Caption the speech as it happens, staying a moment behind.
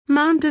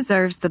Mom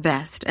deserves the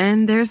best,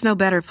 and there's no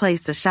better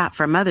place to shop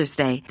for Mother's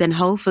Day than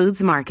Whole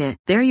Foods Market.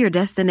 They're your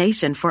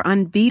destination for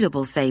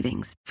unbeatable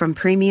savings, from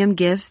premium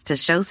gifts to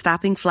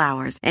show-stopping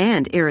flowers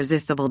and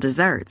irresistible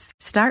desserts.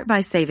 Start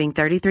by saving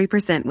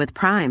 33% with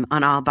Prime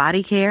on all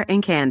body care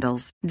and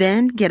candles.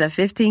 Then get a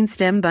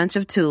 15-stem bunch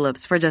of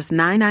tulips for just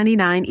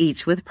 $9.99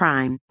 each with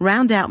Prime.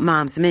 Round out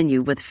Mom's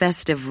menu with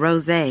festive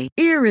rosé,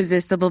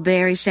 irresistible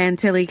berry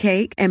chantilly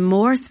cake, and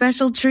more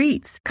special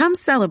treats. Come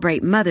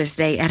celebrate Mother's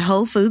Day at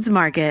Whole Foods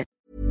Market.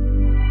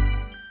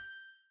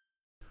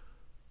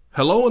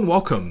 Hello and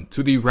welcome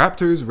to the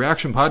Raptors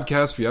Reaction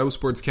Podcast for Yahoo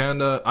Sports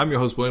Canada. I'm your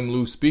host, William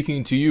Liu,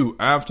 speaking to you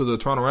after the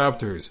Toronto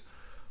Raptors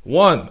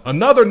won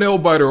another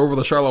nail-biter over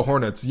the Charlotte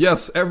Hornets.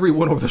 Yes, every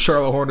win over the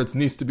Charlotte Hornets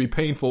needs to be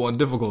painful and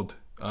difficult.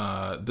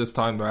 This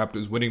time, the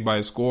Raptors winning by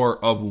a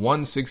score of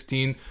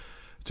 116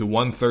 to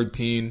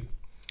 113.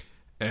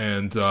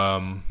 And,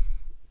 I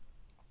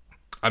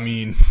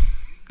mean,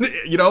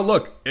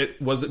 look,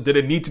 did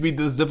it need to be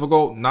this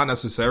difficult? Not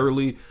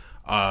necessarily.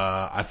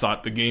 I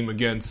thought the game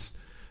against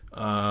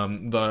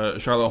the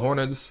Charlotte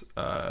Hornets,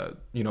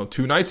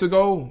 2 nights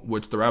ago,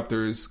 which the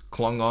Raptors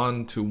clung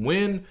on to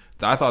win,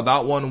 I thought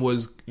that one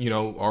was,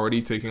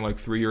 already taking like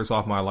 3 years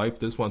off my life.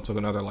 This one took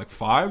another like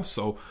 5.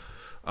 So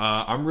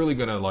I'm really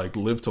going to like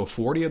live till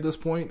 40 at this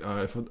point,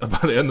 by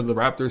the end of the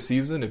Raptors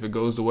season, if it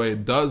goes the way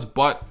it does.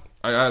 But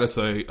I got to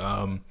say,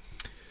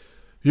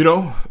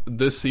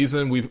 this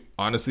season we've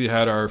honestly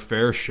had our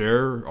fair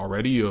share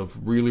already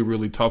of really,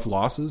 really tough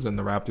losses, and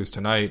the Raptors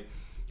tonight,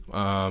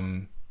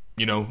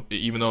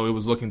 even though it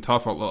was looking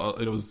tough,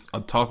 it was a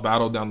tough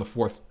battle down the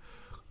fourth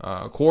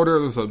quarter.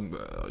 There was a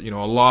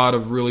lot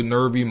of really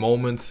nervy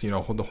moments.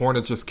 The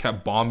Hornets just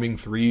kept bombing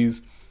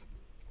threes,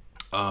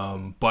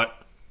 but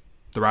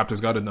the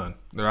Raptors got it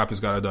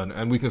done.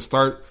 And we can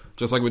start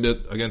just like we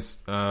did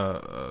against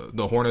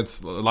the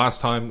Hornets last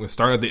time. We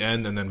start at the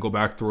end and then go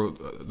back through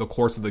the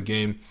course of the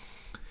game.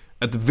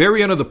 At the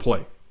very end of the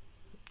play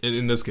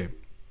in this game,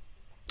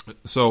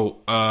 so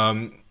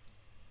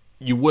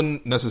you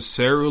wouldn't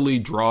necessarily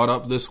draw it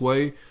up this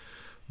way,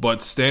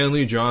 but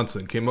Stanley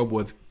Johnson came up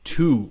with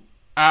 2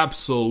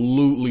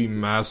 absolutely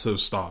massive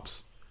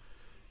stops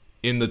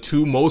in the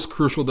 2 most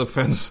crucial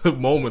defensive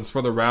moments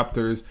for the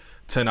Raptors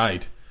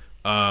tonight.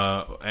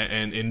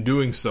 And in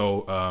doing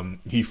so,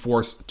 he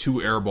forced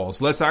 2 air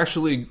balls. Let's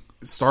actually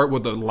start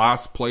with the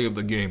last play of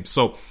the game.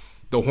 So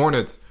the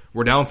Hornets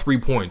were down 3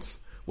 points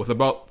with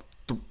about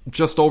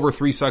just over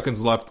 3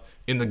 seconds left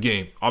in the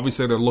game.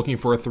 Obviously, they're looking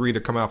for a 3 to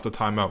come off the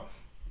timeout.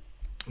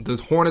 The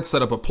Hornets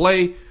set up a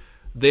play.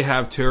 They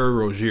have Terry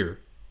Rozier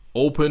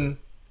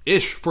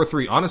open-ish for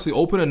 3. Honestly,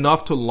 open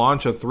enough to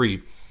launch a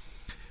 3.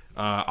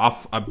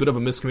 Off a bit of a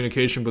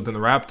miscommunication within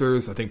the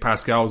Raptors. I think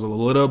Pascal was a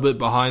little bit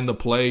behind the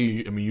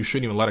play. I mean, you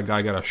shouldn't even let a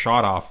guy get a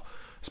shot off,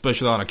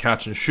 especially on a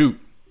catch and shoot.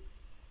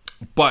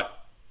 But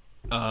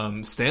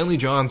Stanley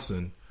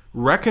Johnson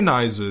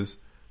recognizes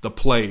the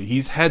play.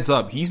 He's heads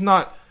up. He's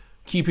not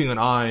keeping an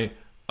eye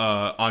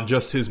on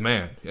just his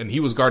man. And he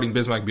was guarding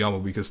Bismack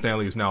Biyombo because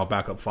Stanley is now a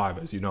backup 5,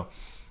 as you know.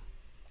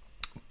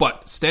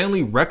 But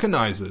Stanley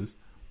recognizes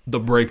the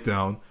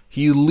breakdown.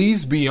 He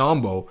leaves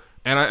Biyombo.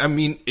 And I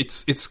mean,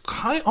 it's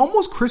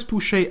almost Chris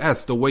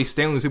Boucher-esque the way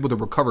Stanley was able to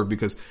recover,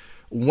 because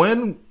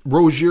when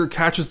Rozier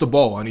catches the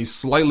ball and he's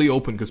slightly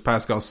open because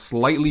Pascal's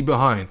slightly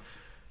behind,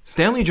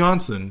 Stanley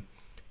Johnson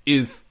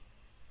is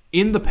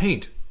in the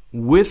paint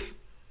with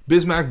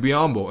Bismack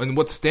Biyombo. And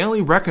what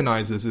Stanley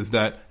recognizes is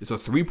that it's a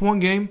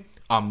 3-point game.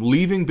 I'm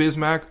leaving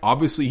Bismack.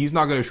 Obviously, he's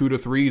not going to shoot a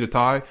 3 to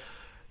tie.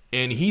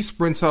 And he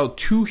sprints out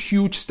 2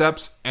 huge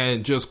steps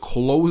and just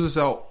closes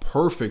out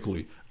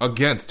perfectly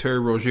against Terry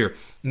Rozier.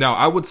 Now,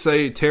 I would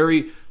say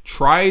Terry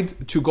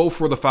tried to go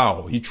for the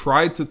foul. He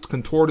tried to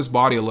contort his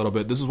body a little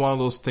bit. This is one of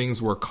those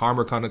things where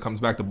karma kind of comes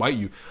back to bite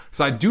you.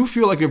 So I do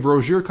feel like if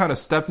Rozier kind of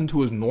stepped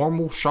into his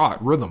normal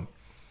shot rhythm,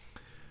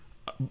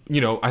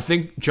 I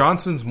think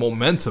Johnson's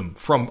momentum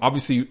from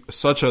obviously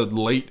such a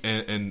late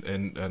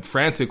and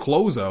frantic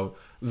closeout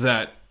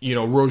that,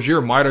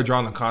 Rozier might have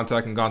drawn the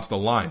contact and gone to the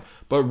line.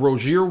 But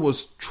Rozier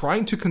was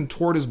trying to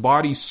contort his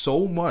body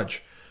so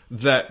much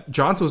that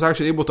Johnson was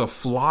actually able to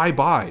fly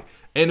by.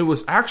 And it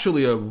was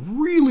actually a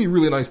really,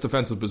 really nice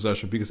defensive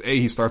possession because A,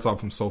 he starts off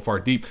from so far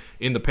deep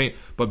in the paint,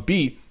 but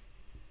B,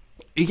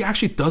 he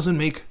actually doesn't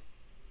make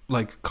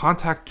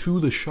contact to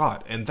the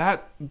shot. And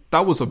that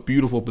was a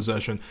beautiful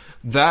possession.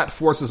 That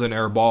forces an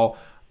air ball.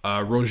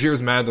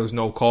 Rozier's mad there's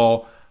no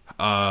call.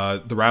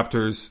 The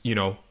Raptors,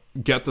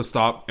 get the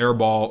stop, air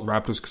ball.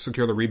 Raptors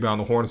secure the rebound.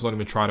 The Hornets don't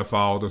even try to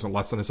foul. There's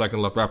less than a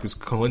second left. Raptors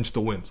clinch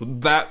the win. So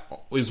that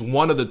is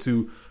one of the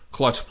 2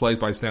 clutch plays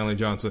by Stanley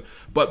Johnson.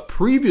 But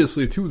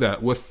previously to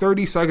that, with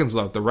 30 seconds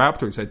left, the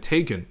Raptors had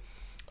taken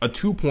a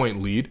 2-point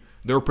lead.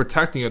 They were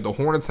protecting it. The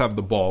Hornets have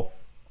the ball.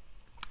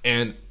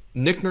 And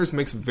Nick Nurse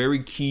makes a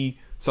very key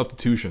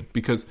substitution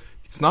because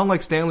it's not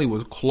like Stanley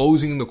was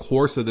closing the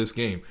course of this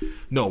game.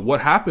 No,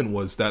 what happened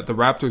was that the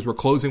Raptors were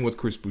closing with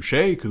Chris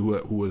Boucher,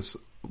 who was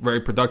very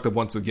productive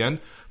once again.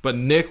 But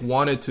Nick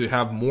wanted to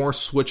have more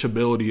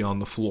switchability on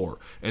the floor.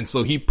 And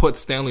so he put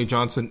Stanley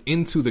Johnson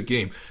into the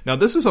game. Now,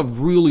 this is a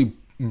really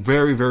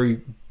very,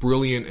 very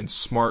brilliant and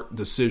smart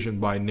decision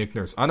by Nick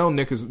Nurse. I know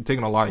Nick is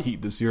taking a lot of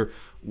heat this year.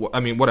 I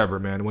mean, whatever,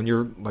 man. When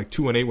you're like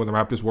 2-8 when the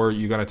Raptors were,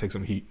 you got to take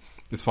some heat.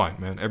 It's fine,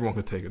 man. Everyone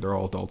can take it. They're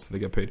all adults. They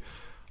get paid.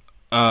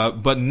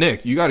 But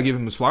Nick, you got to give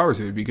him his flowers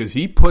here because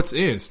he puts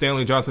in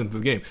Stanley Johnson into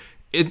the game.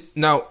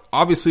 Now,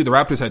 obviously, the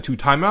Raptors had 2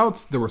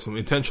 timeouts. There was some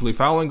intentionally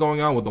fouling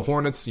going on with the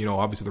Hornets. You know,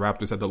 obviously, the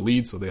Raptors had the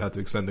lead, so they had to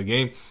extend the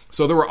game.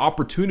 So there were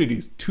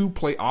opportunities to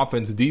play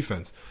offense,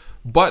 defense.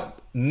 But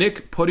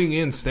Nick putting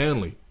in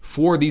Stanley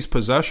for these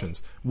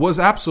possessions was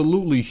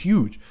absolutely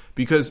huge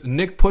because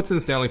Nick puts in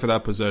Stanley for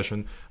that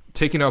possession,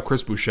 taking out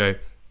Chris Boucher.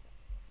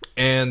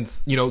 And,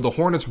 you know, the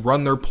Hornets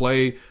run their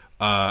play.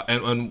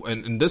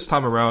 And this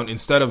time around,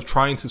 instead of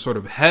trying to sort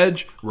of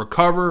hedge,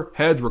 recover,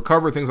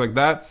 things like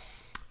that,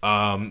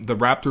 the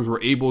Raptors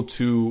were able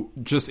to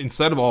just,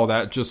 instead of all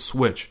that, just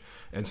switch.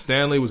 And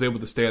Stanley was able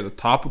to stay at the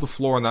top of the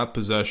floor on that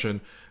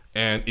possession.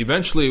 And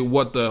eventually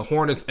what the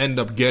Hornets end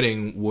up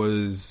getting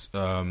was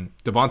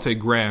Devontae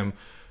Graham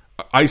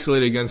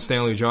isolated against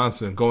Stanley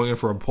Johnson, going in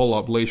for a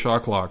pull-up late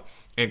shot clock.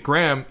 And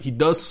Graham, he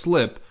does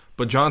slip,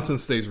 but Johnson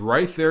stays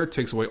right there,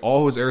 takes away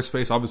all his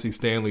airspace. Obviously,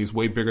 Stanley's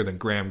way bigger than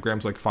Graham.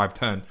 Graham's like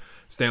 5'10".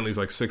 Stanley's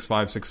like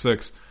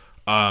 6'5",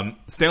 6'6".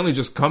 Stanley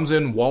just comes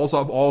in, walls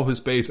off all of his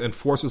space, and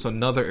forces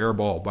another air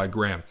ball by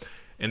Graham.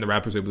 And the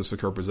Raptors are able to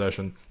secure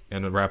possession,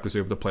 and the Raptors are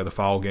able to play the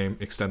foul game,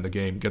 extend the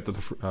game, get to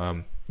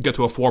a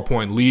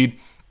 4-point lead.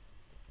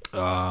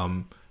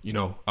 You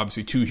know,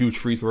 obviously 2 huge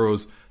free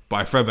throws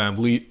by Fred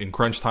VanVleet in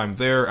crunch time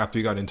there after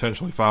he got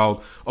intentionally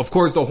fouled. Of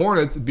course, the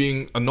Hornets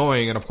being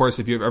annoying, and of course,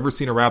 if you've ever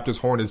seen a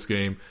Raptors-Hornets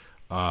game,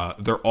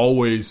 they're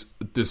always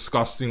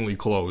disgustingly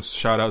close.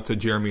 Shout out to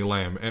Jeremy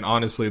Lamb. And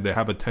honestly, they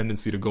have a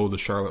tendency to go the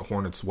Charlotte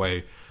Hornets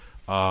way.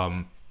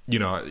 You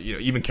know,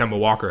 even Kemba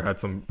Walker had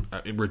some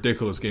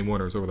ridiculous game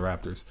winners over the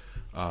Raptors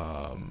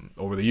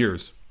over the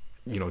years.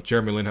 You know,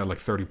 Jeremy Lin had like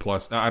 30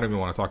 plus. I don't even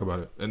want to talk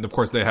about it. And of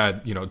course, they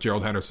had, you know,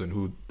 Gerald Henderson,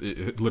 who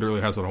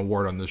literally has an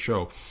award on this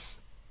show.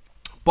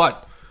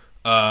 But,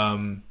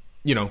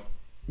 you know,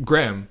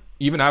 Graham,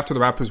 even after the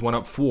Raptors went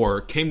up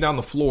 4, came down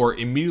the floor,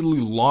 immediately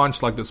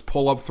launched like this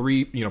pull-up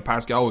 3. You know,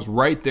 Pascal was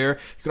right there.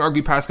 You can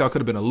argue Pascal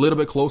could have been a little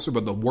bit closer,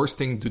 but the worst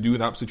thing to do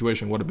in that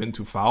situation would have been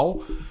to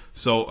foul.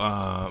 So,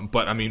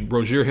 but I mean,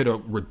 Rozier hit a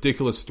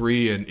ridiculous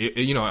 3, and,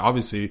 you know,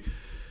 obviously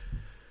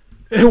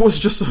it was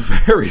just a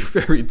very,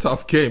 very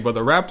tough game. But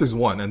the Raptors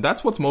won, and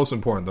that's what's most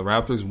important. The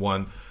Raptors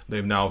won.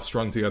 They've now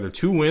strung together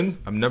 2 wins.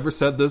 I've never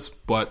said this,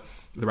 but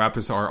the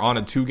Raptors are on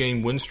a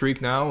 2-game win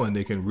streak now, and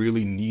they can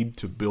really need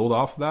to build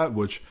off of that,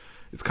 which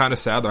is kind of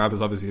sad. The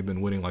Raptors obviously have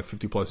been winning like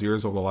 50 plus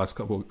years over the last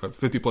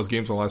 50 plus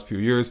games over the last few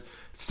years.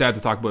 It's sad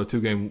to talk about a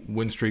 2-game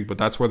win streak, but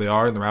that's where they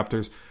are. And the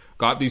Raptors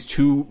got these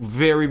 2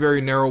 very, very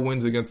narrow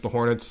wins against the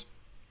Hornets.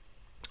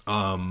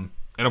 And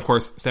of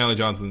course, Stanley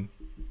Johnson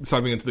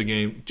stepping into the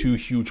game, 2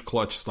 huge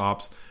clutch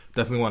stops.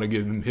 Definitely want to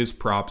give him his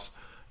props.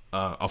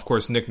 Of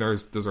course, Nick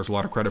Nurse deserves a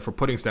lot of credit for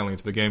putting Stanley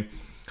into the game.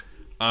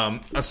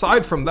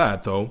 Aside from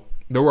that, though,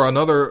 there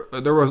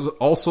was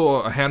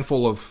also a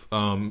handful of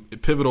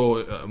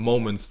pivotal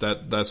moments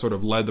that sort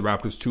of led the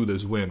Raptors to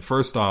this win.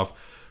 First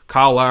off,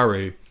 Kyle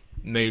Lowry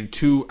made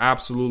 2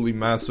 absolutely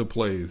massive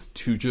plays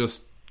to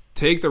just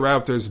take the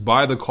Raptors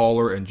by the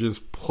collar and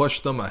just push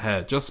them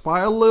ahead, just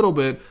by a little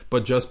bit,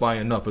 but just by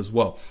enough as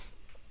well.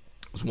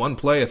 It was one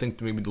play, I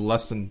think maybe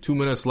less than 2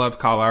 minutes left.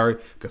 Kyle Lowry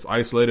gets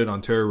isolated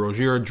on Terry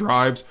Rozier,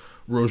 drives.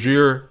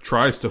 Rozier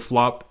tries to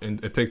flop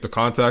and take the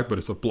contact, but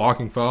it's a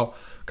blocking foul.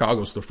 Kyle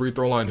goes to the free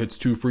throw line, hits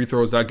 2 free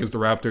throws. That gives the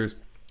Raptors,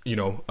 you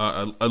know,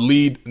 a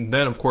lead. And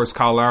then, of course,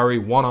 Kyle Lowry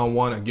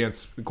one-on-one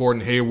against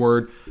Gordon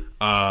Hayward.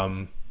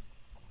 And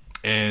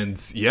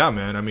yeah,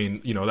 man, I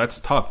mean, you know, that's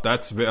tough.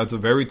 That's a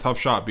very tough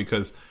shot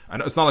because I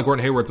know it's not like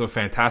Gordon Hayward's a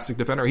fantastic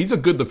defender. He's a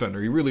good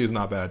defender. He really is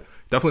not bad.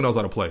 Definitely knows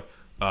how to play.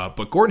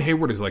 But Gordon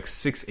Hayward is like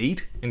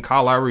 6'8", and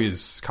Kyle Lowry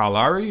is Kyle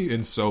Lowry.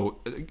 And so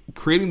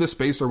creating the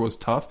spacer was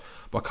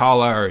tough. But Kyle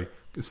Lowry,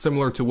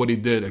 similar to what he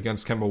did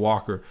against Kemba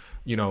Walker,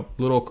 you know,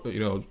 little, you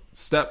know,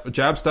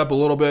 jab step a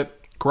little bit,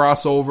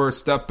 crossover,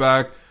 step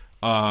back,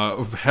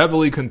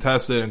 heavily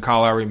contested, and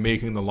Kyle Lowry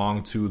making the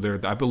long 2 there.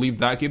 I believe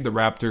that gave the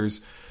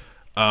Raptors,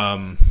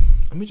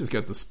 let me just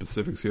get the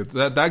specifics here.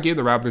 That gave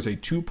the Raptors a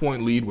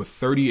 2-point lead with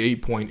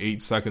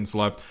 38.8 seconds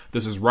left.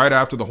 This is right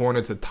after the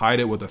Hornets had tied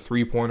it with a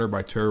 3-pointer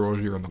by Terry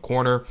Rozier in the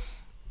corner.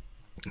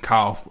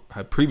 Kyle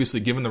had previously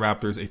given the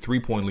Raptors a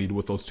 3-point lead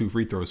with those 2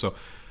 free throws. So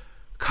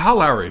Kyle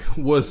Lowry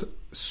was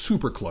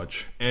super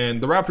clutch,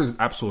 and the Raptors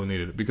absolutely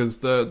needed it because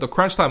the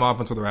crunch time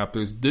offense of the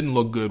Raptors didn't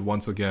look good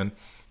once again.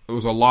 It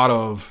was a lot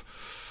of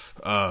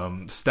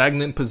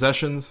stagnant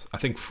possessions. I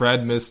think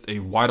Fred missed a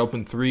wide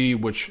open 3,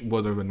 which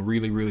would have been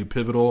really, really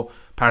pivotal.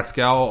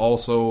 Pascal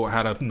also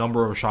had a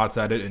number of shots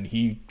at it, and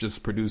he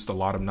just produced a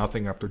lot of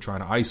nothing after trying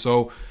to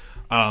ISO.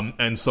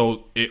 And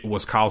so it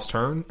was Kyle's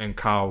turn, and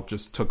Kyle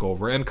just took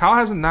over. And Kyle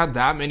hasn't had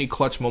that many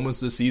clutch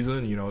moments this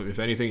season. You know, if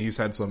anything, he's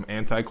had some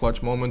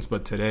anti-clutch moments,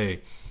 but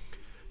today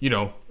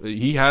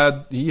he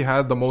had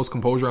the most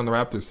composure on the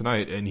Raptors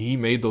tonight, and he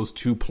made those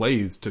 2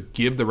 plays to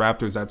give the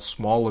Raptors that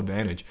small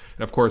advantage.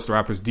 And of course, the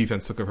Raptors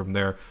defense took it from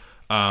there.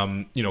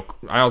 I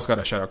also got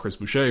to shout out Chris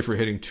Boucher for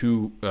hitting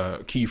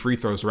 2 key free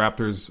throws. The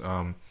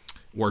Raptors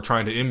were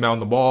trying to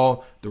inbound the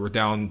ball. They were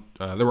down.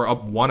 They were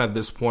up 1 at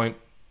this point.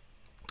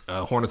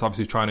 Hornets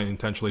obviously trying to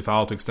intentionally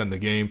foul to extend the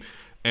game.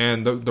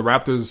 And the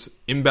Raptors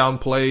inbound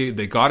play,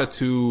 they got it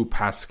to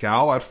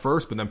Pascal at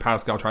first, but then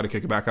Pascal tried to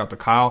kick it back out to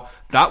Kyle.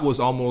 That was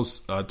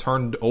almost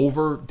turned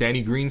over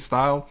Danny Green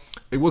style.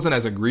 It wasn't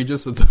as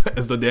egregious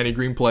as the Danny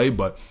Green play,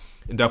 but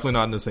definitely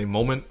not in the same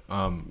moment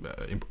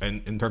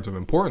in terms of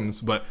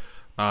importance. But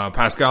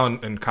Pascal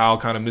and Kyle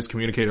kind of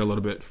miscommunicated a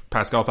little bit.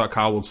 Pascal thought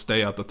Kyle would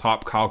stay at the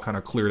top. Kyle kind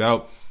of cleared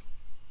out.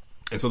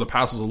 And so the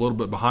pass was a little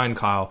bit behind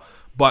Kyle.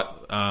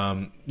 But, the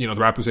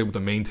Raptors were able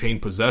to maintain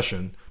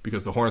possession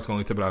because the Hornets can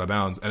only tip it out of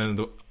bounds. And in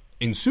the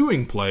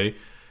ensuing play,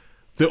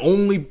 the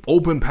only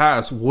open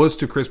pass was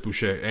to Chris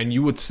Boucher. And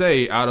you would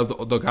say out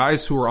of the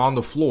guys who were on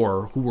the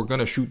floor who were going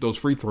to shoot those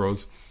free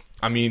throws,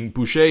 I mean,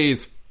 Boucher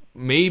is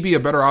maybe a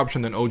better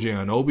option than OG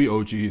Anunoby.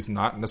 OG is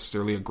not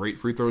necessarily a great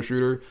free throw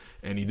shooter,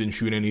 and he didn't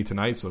shoot any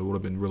tonight, so it would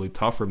have been really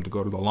tough for him to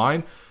go to the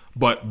line.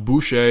 But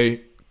Boucher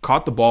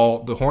caught the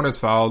ball, the Hornets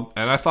fouled,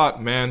 and I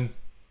thought, man,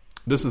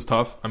 this is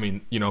tough. I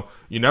mean, you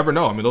never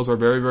know. I mean, those are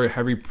very, very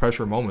heavy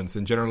pressure moments.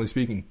 And generally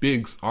speaking,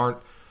 bigs aren't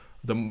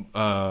the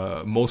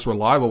most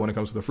reliable when it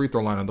comes to the free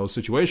throw line in those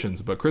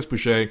situations. But Chris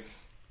Boucher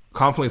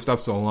confidently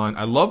steps to the line.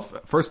 I love,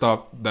 first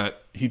off,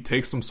 that he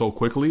takes them so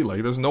quickly.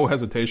 Like, there's no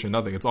hesitation,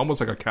 nothing. It's almost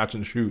like a catch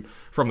and shoot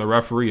from the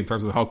referee in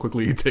terms of how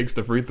quickly he takes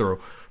the free throw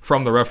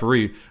from the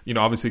referee.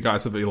 Obviously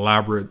guys have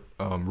elaborate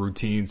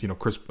routines.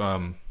 Chris,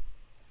 the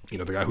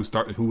guy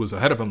who was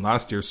ahead of him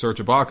last year, Serge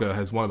Ibaka,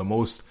 has one of the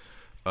most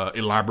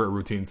elaborate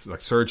routines. Like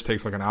Serge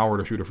takes like an hour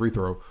to shoot a free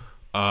throw,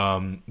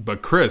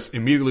 but Chris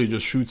immediately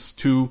just shoots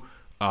 2.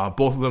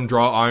 Both of them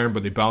draw iron,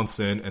 but they bounce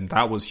in, and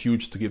that was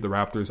huge to give the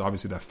Raptors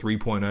obviously that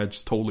 3-point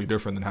edge. Totally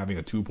different than having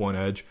a 2-point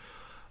edge.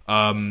 The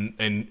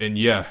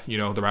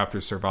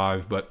Raptors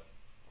survive, but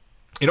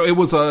it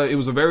was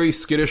a very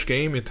skittish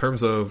game in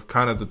terms of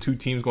kind of the 2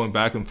 teams going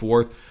back and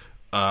forth.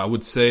 I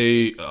would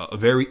say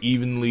very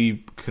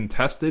evenly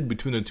contested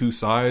between the 2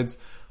 sides.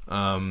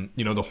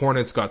 The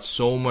Hornets got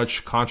so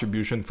much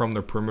contribution from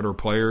their perimeter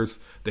players.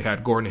 They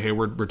had Gordon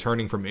Hayward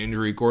returning from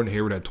injury. Gordon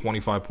Hayward had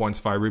 25 points,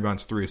 5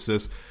 rebounds, 3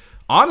 assists.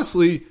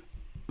 Honestly,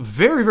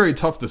 very, very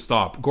tough to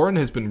stop. Gordon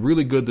has been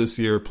really good this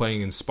year,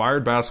 playing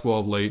inspired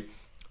basketball of late.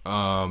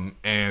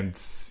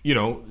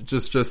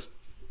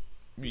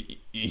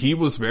 He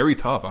was very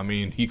tough. I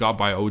mean, he got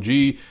by OG,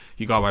 he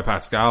got by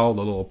Pascal.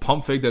 The little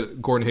pump fake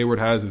that Gordon Hayward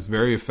has is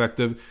very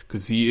effective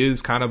because he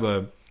is kind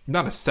of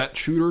not a set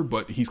shooter,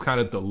 but he's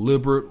kind of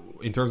deliberate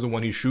in terms of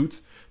when he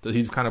shoots, that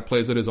he kind of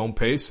plays at his own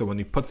pace. So when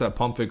he puts that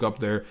pump fake up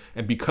there,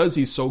 and because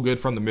he's so good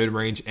from the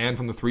mid-range and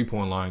from the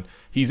 3-point line,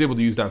 he's able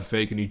to use that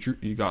fake, and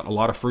he got a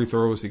lot of free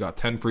throws. He got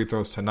 10 free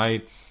throws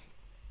tonight.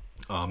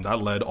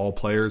 That led all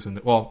players.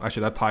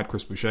 That tied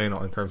Chris Boucher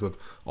in terms of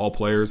all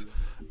players.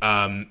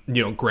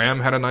 Graham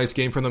had a nice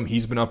game for them.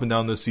 He's been up and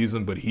down this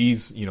season, but he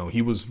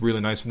was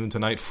really nice for them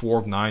tonight. 4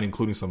 of 9,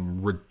 including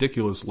some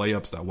ridiculous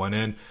layups that went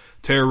in.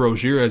 Terry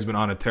Rozier has been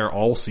on a tear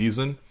all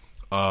season.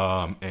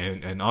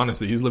 And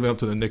honestly, he's living up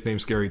to the nickname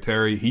Scary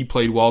Terry. He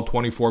played well,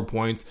 24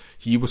 points.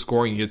 He was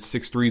scoring. He hit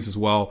 6 threes as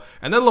well.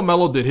 And then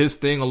LaMelo did his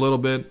thing a little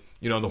bit.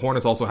 The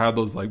Hornets also had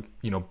those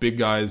big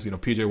guys,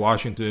 PJ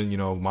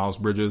Washington, Miles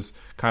Bridges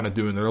kind of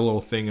doing their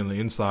little thing in the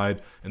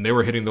inside, and they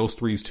were hitting those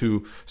threes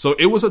too. So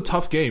it was a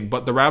tough game,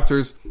 but the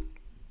Raptors,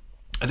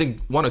 I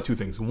think one of 2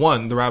 things.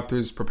 One, the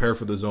Raptors prepared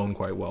for the zone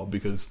quite well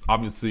because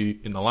obviously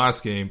in the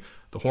last game,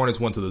 the Hornets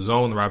went to the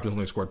zone. The Raptors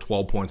only scored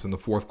 12 points in the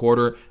 4th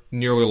quarter,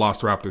 nearly lost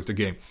the Raptors the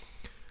game.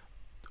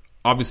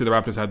 Obviously, the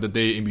Raptors had the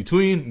day in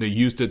between. They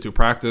used it to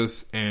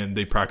practice, and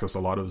they practiced a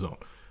lot of zone.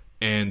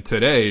 And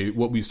today,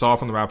 what we saw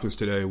from the Raptors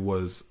today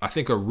was, I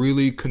think, a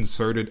really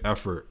concerted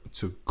effort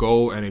to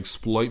go and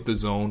exploit the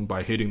zone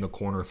by hitting the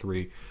corner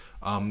 3.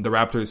 The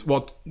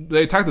Raptors,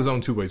 they attacked the zone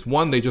 2 ways.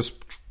 One, they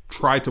just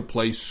tried to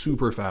play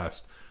super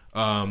fast,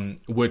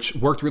 which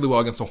worked really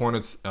well against the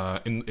Hornets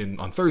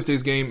on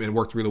Thursday's game, and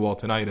worked really well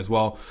tonight as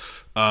well.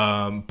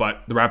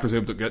 But the Raptors were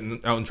able to get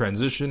out in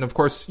transition. Of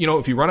course,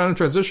 if you run out in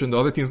transition, the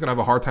other team's going to have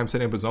a hard time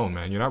setting up a zone,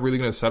 man. You're not really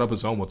going to set up a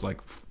zone with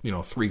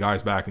 3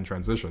 guys back in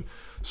transition.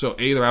 So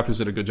A, the Raptors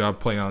did a good job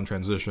playing out in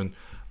transition.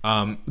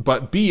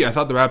 But B, I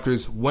thought the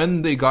Raptors,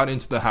 when they got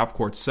into the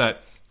half-court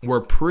set,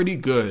 were pretty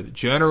good,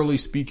 generally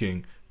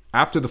speaking,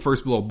 after the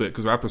first little bit,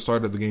 because the Raptors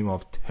started the game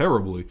off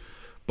terribly.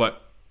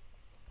 But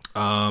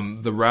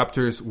the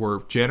Raptors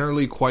were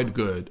generally quite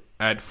good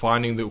at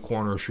finding the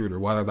corner shooter,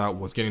 whether that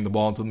was getting the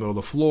ball into the middle of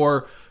the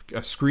floor,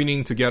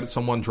 screening to get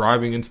someone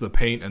driving into the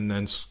paint and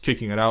then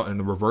kicking it out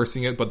and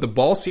reversing it. But the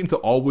ball seemed to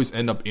always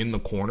end up in the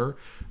corner,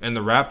 and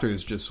the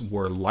Raptors just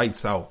were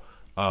lights out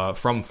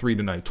from 3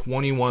 tonight.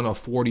 21 of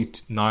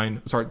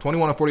 49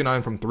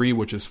 from 3,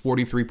 which is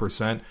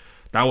 43%.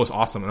 That was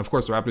awesome. And of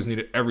course, the Raptors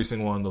needed every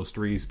single one of those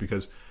threes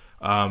because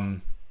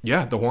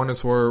yeah, the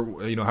Hornets were,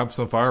 have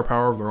some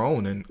firepower of their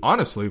own. And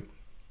honestly,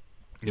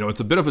 it's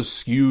a bit of a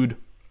skewed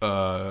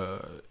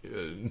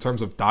in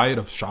terms of diet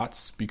of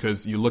shots,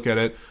 because you look at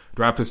it,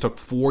 the Raptors took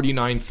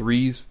 49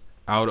 threes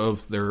out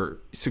of their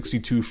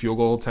 62 field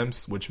goal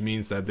attempts, which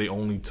means that they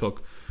only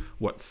took,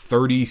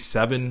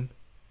 37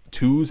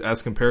 twos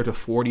as compared to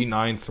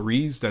 49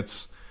 threes.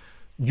 That's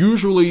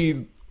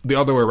usually the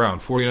other way around,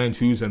 49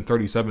 twos and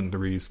 37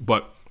 threes.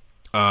 But,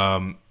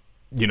 the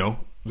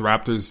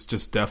Raptors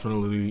just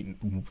definitely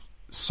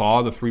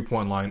saw the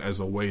three-point line as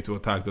a way to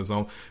attack the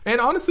zone. And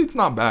honestly, it's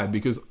not bad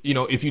because,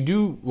 if you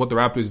do what the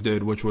Raptors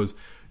did, which was,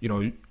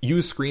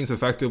 use screens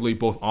effectively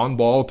both on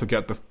ball to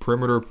get the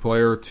perimeter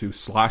player to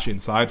slash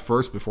inside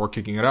first before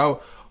kicking it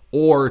out,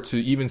 or to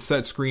even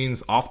set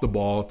screens off the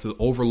ball to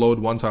overload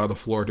one side of the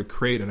floor to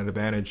create an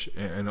advantage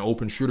and an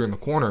open shooter in the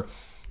corner.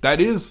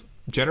 That is,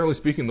 generally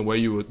speaking, the way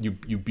you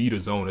beat a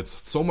zone.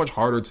 It's so much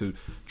harder to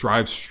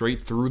drive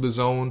straight through the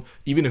zone,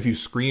 even if you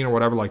screen or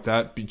whatever like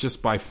that.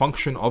 Just by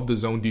function of the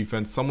zone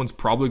defense, someone's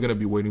probably going to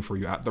be waiting for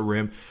you at the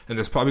rim, and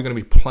there's probably going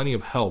to be plenty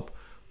of help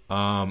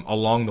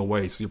along the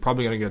way. So you're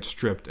probably going to get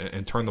stripped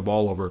and turn the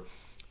ball over.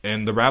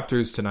 And the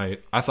Raptors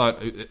tonight, I thought,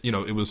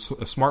 it was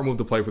a smart move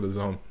to play for the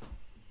zone.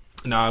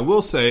 Now, I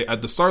will say,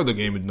 at the start of the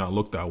game, it did not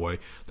look that way.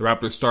 The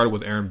Raptors started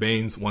with Aaron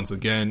Baines once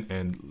again,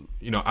 and,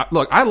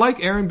 I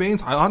like Aaron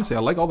Baines. I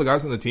like all the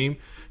guys on the team.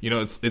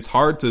 It's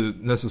hard to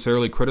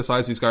necessarily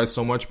criticize these guys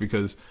so much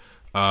because,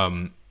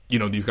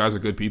 these guys are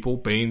good people.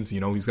 Baines,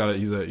 he's got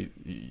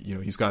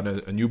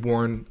a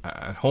newborn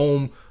at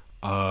home.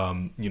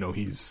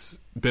 He's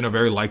been a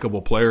very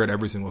likable player at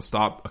every single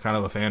stop, kind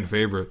of a fan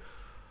favorite.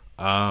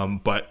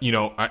 But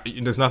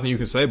there's nothing you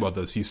can say about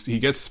this. He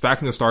gets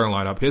back in the starting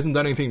lineup. He hasn't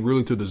done anything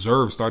really to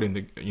deserve starting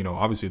to,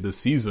 obviously this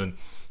season,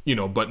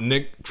 but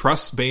Nick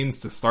trusts Baines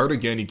to start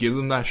again. He gives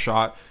him that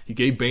shot. He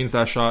gave Baines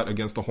that shot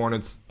against the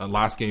Hornets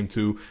last game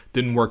too.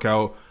 Didn't work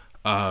out.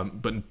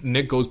 But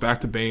Nick goes back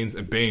to Baines,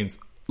 and Baines,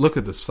 look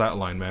at the stat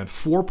line, man.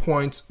 4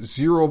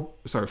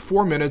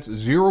 minutes,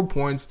 0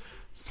 points,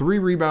 3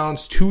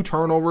 rebounds, 2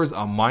 turnovers,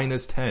 a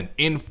 -10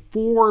 in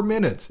 4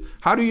 minutes.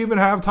 How do you even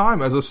have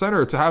time as a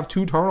center to have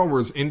 2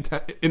 turnovers in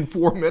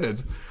 4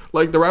 minutes?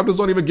 Like, the Raptors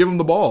don't even give him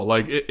the ball.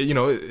 Like,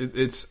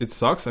 it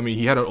sucks. I mean,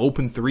 he had an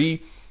open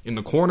 3 in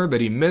the corner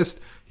that he missed.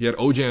 He had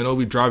OJ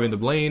Anunoby driving the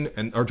lane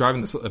or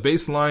driving the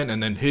baseline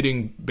and then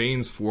hitting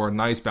Baines for a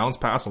nice bounce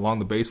pass along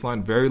the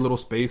baseline. Very little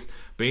space.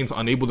 Baines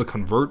unable to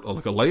convert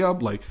like a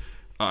layup. Like,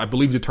 I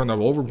believe he turned that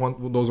over.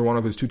 Those are one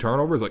of his 2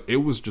 turnovers. Like, it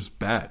was just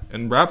bad.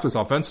 And Raptors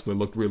offensively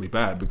looked really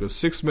bad because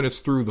 6 minutes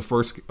through the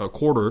first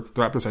quarter,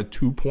 the Raptors had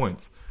 2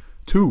 points.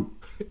 2.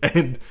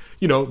 And,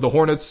 the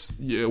Hornets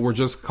were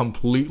just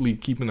completely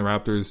keeping the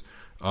Raptors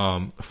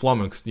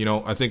flummoxed.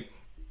 I think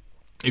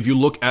if you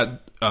look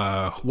at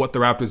what the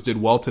Raptors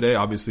did well today,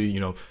 obviously,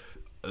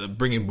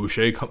 bringing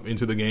Boucher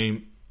into the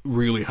game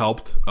really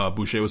helped.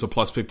 Boucher was a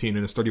plus 15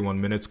 in his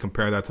 31 minutes.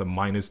 Compare that to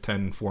 -10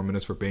 in 4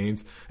 minutes for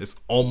Baines. It's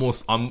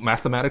almost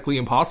mathematically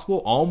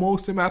impossible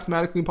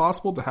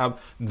to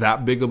have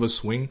that big of a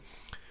swing.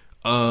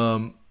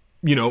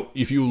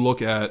 If you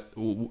look at,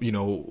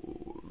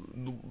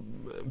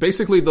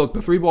 basically the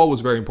 3 ball was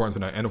very important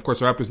tonight. And of course,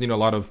 the Raptors need a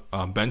lot of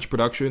bench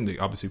production.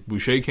 Obviously,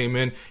 Boucher came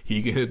in.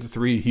 He hit the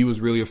 3. He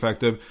was really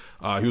effective.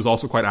 He was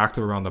also quite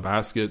active around the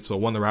basket. So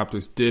when the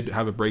Raptors did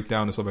have a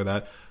breakdown and stuff like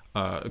that,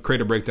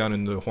 create a breakdown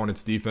in the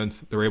Hornets defense,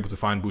 they were able to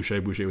find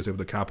Boucher. Boucher was able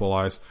to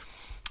capitalize.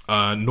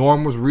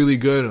 Norm was really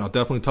good, and I'll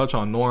definitely touch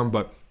on Norm.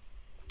 But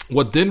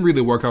what didn't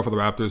really work out for the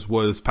Raptors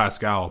was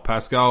Pascal.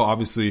 Pascal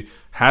obviously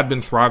had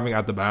been thriving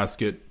at the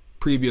basket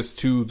previous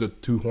to the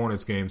 2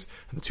 Hornets games.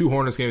 In the 2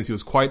 Hornets games, he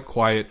was quite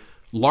quiet,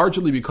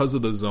 largely because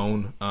of the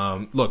zone.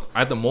 Look,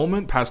 at the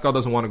moment, Pascal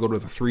doesn't want to go to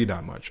the 3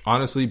 that much.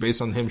 Honestly,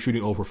 based on him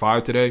shooting 0 for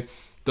 5 today,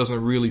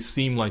 doesn't really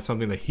seem like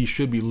something that he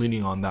should be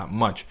leaning on that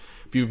much.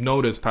 If you've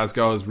noticed,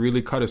 Pascal has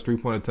really cut his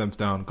 3-point attempts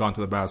down, gone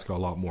to the basket a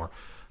lot more.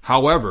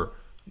 However,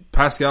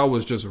 Pascal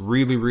was just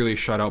really, really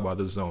shut out by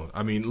the zone.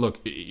 I mean,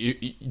 look,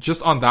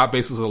 just on that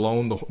basis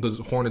alone, the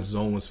Hornets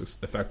zone was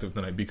effective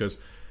tonight because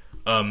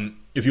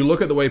if you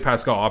look at the way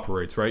Pascal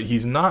operates, right,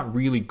 he's not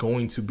really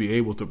going to be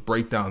able to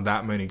break down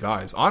that many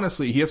guys.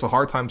 Honestly, he has a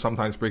hard time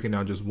sometimes breaking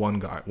down just one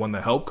guy. When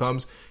the help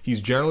comes,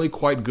 he's generally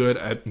quite good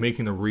at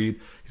making the read.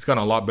 He's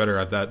gotten a lot better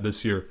at that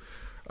this year.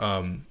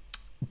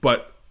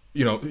 But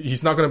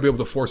he's not going to be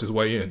able to force his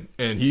way in.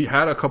 And he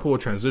had a couple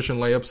of transition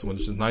layups,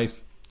 which is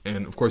nice.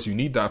 And, of course, you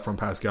need that from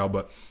Pascal.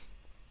 But,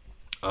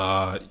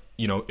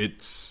 he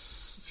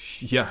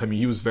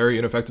was very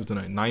ineffective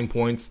tonight. 9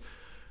 points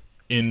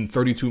in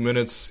 32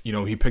 minutes.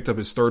 He picked up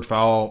his 3rd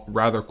foul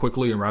rather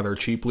quickly and rather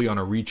cheaply on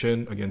a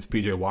reach-in against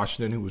P.J.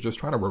 Washington, who was just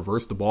trying to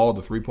reverse the ball at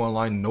the 3-point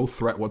line. No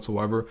threat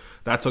whatsoever.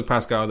 That took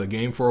Pascal out of the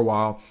game for a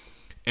while.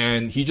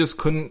 And he just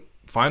couldn't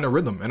find a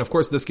rhythm. And, of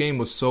course, this game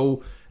was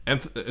so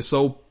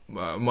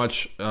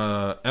much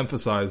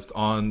emphasized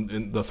on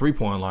in the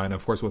 3-point line.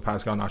 Of course, with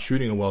Pascal not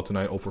shooting it well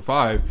tonight, 0 for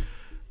 5,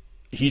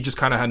 he just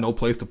kind of had no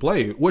place to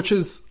play, which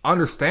is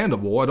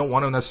understandable. I don't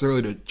want him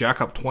necessarily to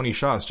jack up 20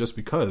 shots just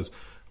because.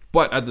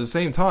 But at the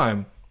same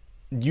time,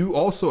 you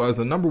also, as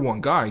the number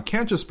one guy,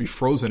 can't just be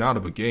frozen out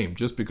of a game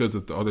just because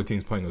the other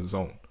team's playing a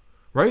zone,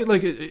 right?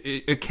 Like,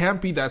 it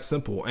can't be that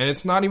simple. And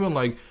it's not even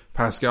like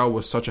Pascal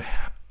was such a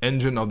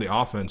engine of the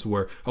offense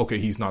where, okay,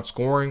 he's not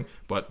scoring,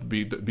 but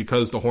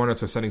because the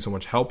Hornets are sending so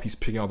much help, he's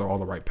picking out all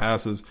the right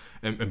passes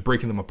and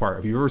breaking them apart.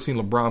 If you've ever seen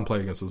LeBron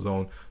play against the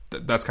zone,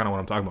 that's kind of what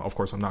I'm talking about. Of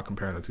course, I'm not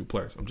comparing the two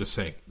players. I'm just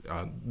saying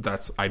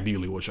that's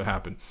ideally what should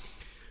happen.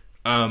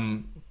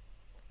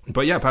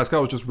 But yeah,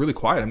 Pascal was just really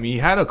quiet. I mean, he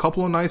had a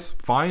couple of nice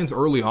finds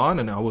early on,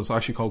 and I was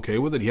actually okay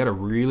with it. He had a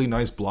really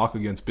nice block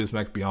against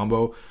Bismack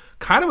Biyombo.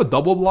 Kind of a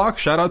double block.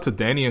 Shout out to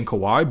Danny and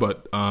Kawhi.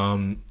 But,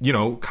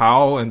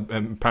 Kyle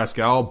and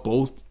Pascal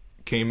both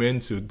came in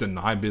to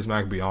deny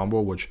Bismack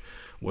Biyombo, which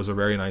was a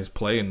very nice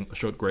play and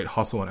showed great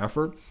hustle and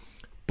effort.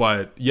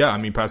 But, yeah, I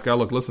mean, Pascal,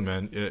 look, listen,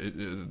 man,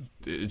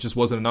 it just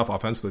wasn't enough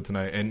offensively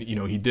tonight. And,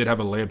 he did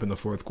have a layup in the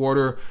fourth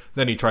quarter.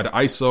 Then he tried to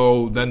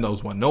ISO. Then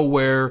those went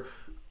nowhere.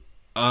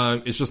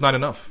 It's just not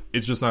enough.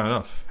 It's just not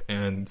enough.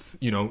 And,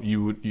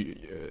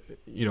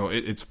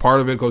 it's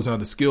part of it goes down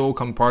to skill.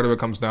 Part of it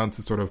comes down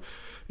to sort of,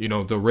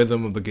 the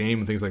rhythm of the game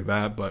and things like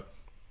that. But,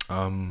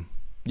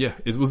 yeah,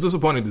 it was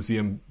disappointing to see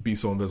him be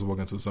so invisible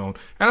against the zone.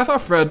 And I thought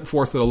Fred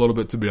forced it a little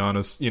bit, to be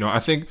honest. I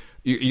think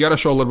you got to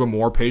show a little bit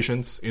more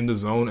patience in the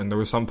zone. And there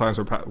was some times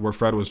where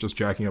Fred was just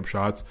jacking up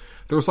shots.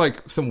 There was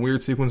like some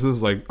weird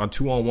sequences, like a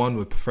 2-on-1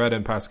 with Fred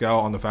and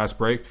Pascal on the fast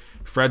break.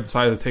 Fred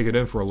decided to take it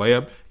in for a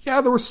layup.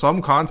 Yeah, there was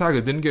some contact.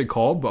 It didn't get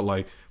called, but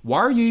like, why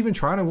are you even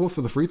trying to go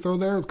for the free throw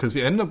there? Because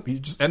he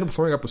just ended up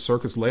throwing up a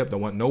circus layup that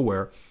went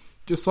nowhere.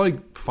 Just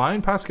like,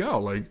 find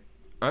Pascal. Like,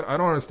 I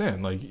don't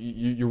understand. Like,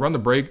 you run the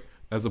break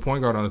as a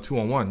point guard on a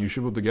 2-on-1. You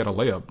should be able to get a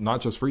layup,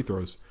 not just free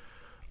throws.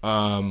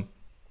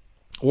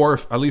 Or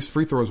if, at least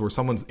free throws where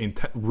someone's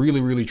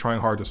really, really trying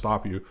hard to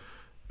stop you.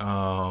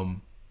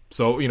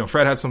 So,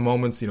 Fred had some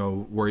moments,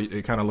 where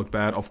it kind of looked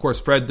bad. Of course,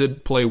 Fred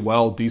did play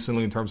well,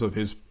 decently in terms of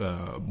his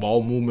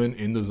ball movement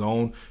in the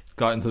zone.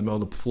 Got into the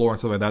middle of the floor and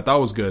stuff like that. That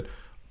was good.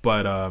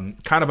 But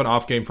kind of an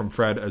off game from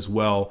Fred as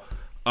well.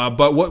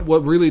 But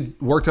what really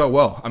worked out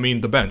well, I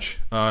mean, the bench.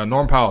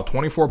 Norm Powell,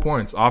 24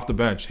 points off the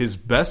bench. His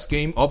best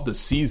game of the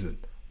season.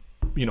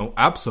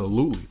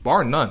 Absolutely,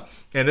 bar none.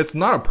 And it's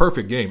not a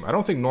perfect game. I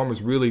don't think Norm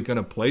is really going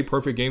to play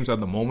perfect games at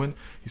the moment.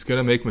 He's going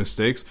to make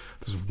mistakes.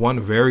 There's one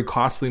very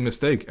costly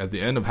mistake at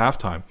the end of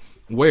halftime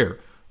where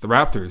the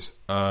Raptors,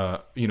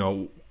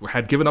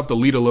 had given up the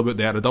lead a little bit.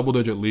 They had a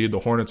double-digit lead. The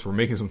Hornets were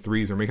making some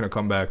threes. They're making a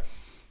comeback.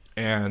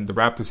 And the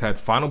Raptors had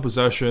final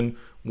possession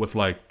with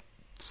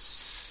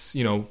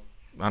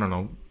I don't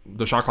know.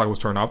 The shot clock was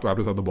turned off. The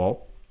Raptors had the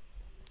ball.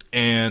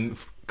 And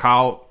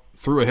Kyle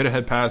threw a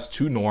hit-ahead pass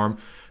to Norm.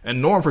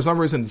 And Norm, for some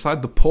reason,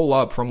 decided to pull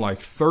up from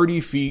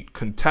 30 feet,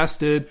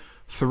 contested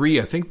three,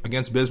 I think,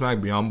 against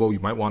Bismack Biyombo. You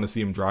might want to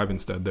see him drive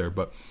instead there.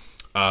 But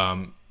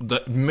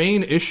the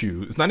main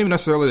issue is not even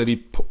necessarily that he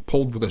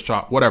pulled for the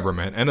shot. Whatever,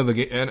 man. End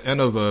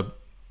of a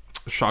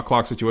shot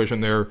clock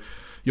situation there.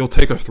 You'll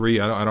take a three.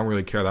 I don't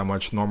really care that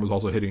much. Norm was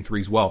also hitting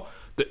threes well.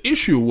 The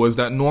issue was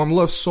that Norm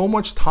left so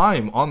much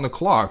time on the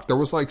clock. There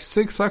was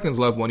 6 seconds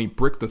left when he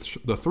bricked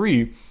the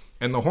three.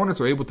 And the Hornets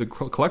were able to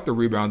collect the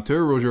rebound.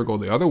 Terry Rozier go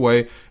the other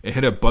way and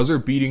hit a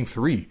buzzer-beating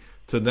three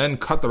to then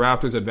cut the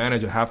Raptors'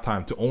 advantage at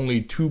halftime to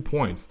only 2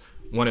 points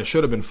when it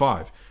should have been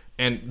 5.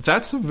 And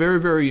that's a very,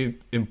 very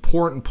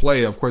important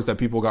play, of course, that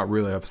people got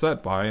really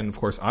upset by. And, of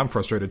course, I'm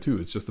frustrated too.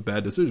 It's just a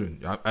bad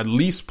decision. At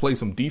least play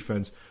some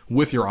defense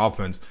with your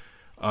offense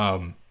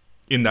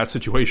in that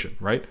situation,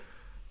 right?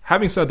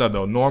 Having said that,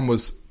 though, Norm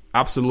was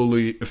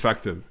absolutely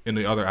effective in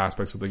the other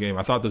aspects of the game.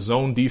 I thought the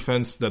zone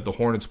defense that the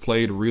Hornets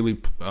played really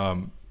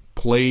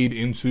played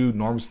into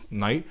Norm's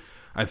night.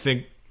 I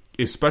think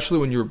especially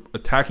when you're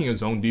attacking a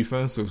zone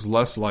defense, there's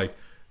less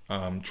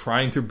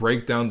trying to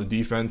break down the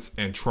defense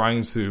and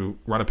trying to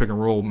run a pick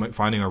and roll,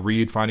 finding a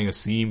read, finding a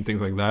seam,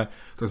 things like that.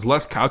 There's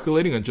less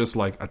calculating and just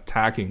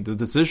attacking. The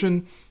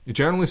decision,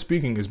 generally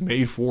speaking, is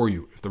made for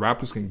you. If the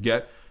Raptors can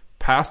get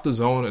past the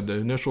zone at the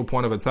initial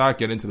point of attack,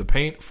 get into the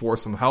paint,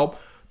 force some help,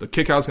 the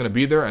kick out's going to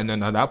be there, and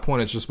then at that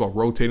point, it's just about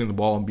rotating the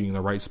ball and being in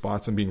the right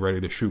spots and being ready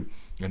to shoot.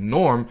 And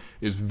Norm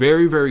is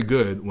very, very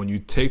good when you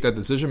take that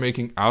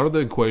decision-making out of the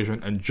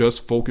equation and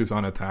just focus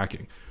on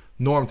attacking.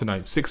 Norm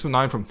tonight, 6 of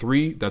 9 from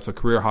 3. That's a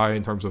career high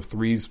in terms of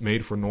threes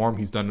made for Norm.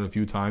 He's done it a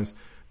few times,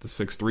 the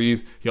 6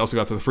 threes. He also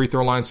got to the free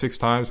throw line 6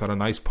 times, had a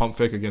nice pump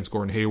fake against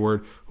Gordon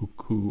Hayward,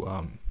 who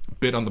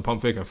bit on the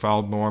pump fake and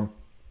fouled Norm.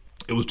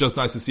 It was just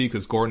nice to see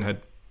because Gordon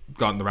had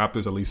gotten the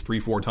Raptors at least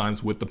 3-4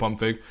 times with the pump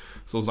fake.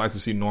 So it was nice to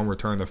see Norm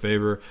return the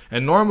favor.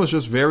 And Norm was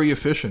just very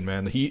efficient,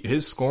 man.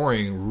 His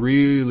scoring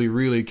really,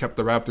 really kept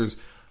the Raptors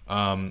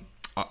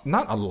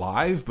not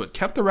alive, but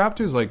kept the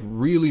Raptors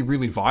really,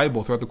 really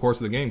viable throughout the course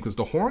of the game because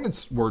the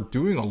Hornets were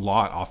doing a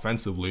lot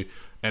offensively,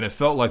 and it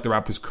felt like the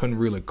Raptors couldn't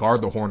really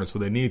guard the Hornets, so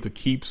they needed to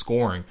keep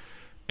scoring.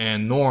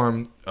 And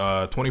Norm,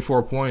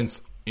 24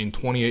 points in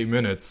 28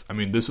 minutes. I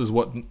mean, this is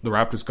what the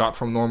Raptors got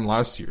from Norm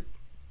last year.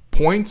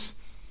 Points,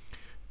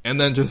 and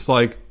then just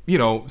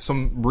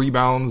some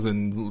rebounds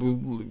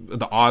and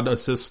the odd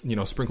assists,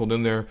 sprinkled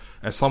in there.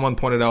 As someone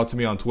pointed out to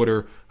me on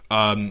Twitter,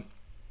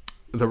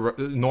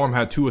 Norm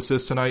had 2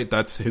 assists tonight.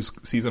 That's his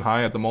season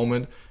high at the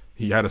moment.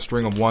 He had a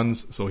string of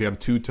 1s, so he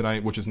had 2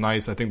 tonight, which is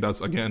nice. I think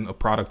that's, again, a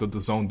product of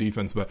the zone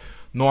defense. But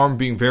Norm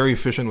being very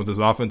efficient with his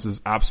offense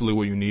is absolutely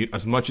what you need.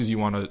 As much as you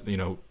want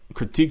to,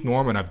 critique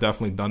Norm, and I've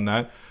definitely done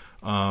that,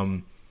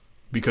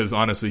 because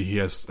honestly, he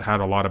has had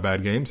a lot of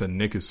bad games, and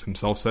Nick has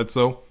himself said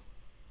so.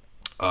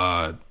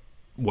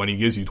 When he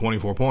gives you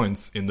 24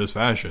 points in this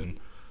fashion,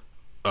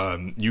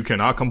 you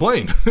cannot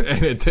complain,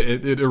 and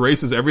it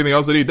erases everything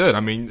else that he did. I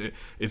mean,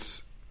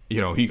 it's he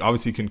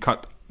obviously can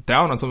cut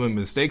down on some of the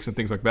mistakes and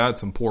things like that,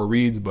 some poor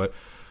reads, but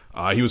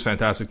he was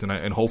fantastic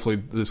tonight, and hopefully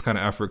this kind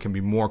of effort can be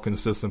more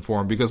consistent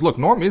for him, because look,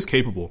 Norm is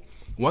capable.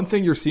 One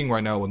thing you're seeing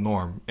right now with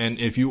Norm, and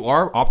if you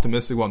are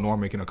optimistic about Norm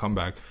making a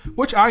comeback,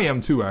 which I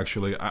am too,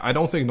 actually, I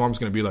don't think Norm's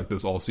going to be like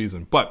this all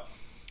season, but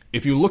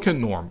if you look at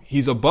Norm,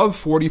 he's above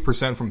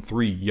 40% from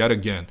 3 yet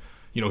again.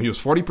 He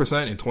was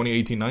 40% in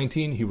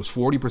 2018-19. He was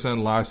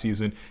 40% last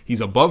season.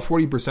 He's above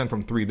 40%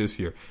 from 3 this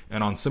year,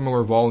 and on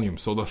similar volume.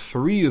 So the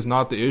 3 is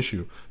not the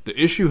issue.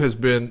 The issue has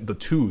been the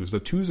 2s. The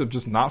 2s have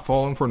just not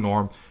fallen for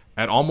Norm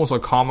at almost a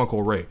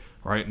comical rate,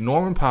 right?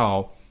 Norman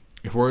Powell,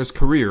 for his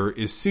career,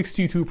 is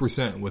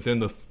 62% within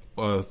the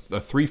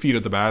 3 feet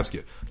of the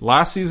basket.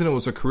 Last season, it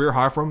was a career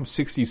high for him,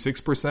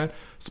 66%,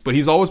 but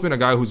he's always been a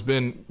guy who's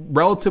been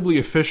relatively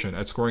efficient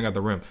at scoring at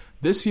the rim.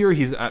 This year,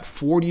 he's at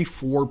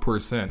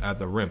 44% at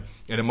the rim,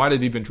 and it might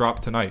have even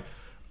dropped tonight.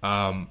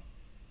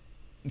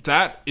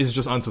 That is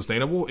just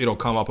unsustainable. It'll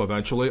come up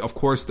eventually. Of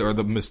course, there are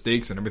the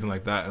mistakes and everything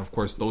like that, and of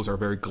course, those are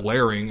very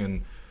glaring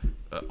and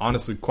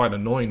honestly quite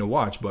annoying to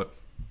watch, but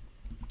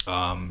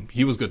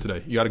he was good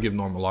today. You got to give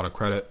Norm a lot of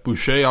credit.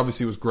 Boucher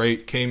obviously was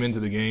great, came into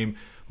the game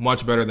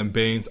much better than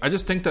Baines. I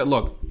just think that,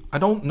 look, I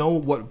don't know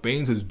what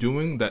Baines is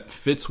doing that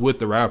fits with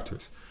the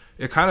Raptors.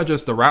 It kind of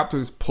just, the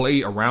Raptors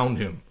play around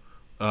him.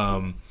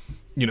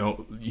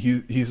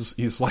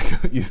 He's like,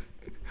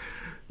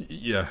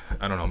 yeah,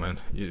 I don't know, man.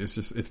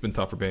 It's been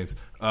tough for Baines.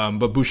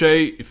 But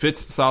Boucher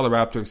fits the style of the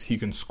Raptors. He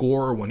can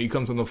score. When he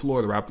comes on the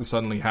floor, the Raptors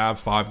suddenly have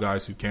 5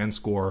 guys who can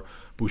score.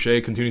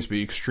 Boucher continues to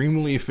be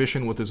extremely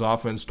efficient with his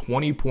offense.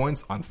 20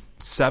 points on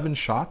 7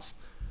 shots.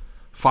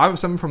 5 of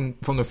 7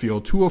 from the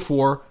field, 2 of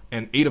 4,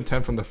 and 8 of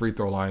 10 from the free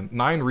throw line.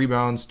 9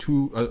 rebounds,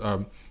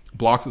 2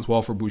 blocks as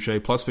well for Boucher,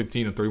 plus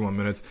 15 in 31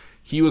 minutes.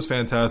 He was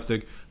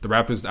fantastic. The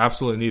Raptors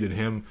absolutely needed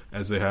him,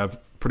 as they have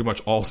pretty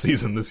much all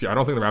season this year. I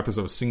don't think the Raptors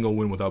have a single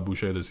win without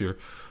Boucher this year.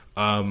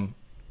 And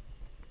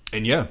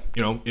yeah,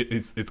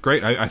 it's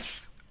great. I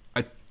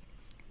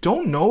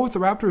don't know if the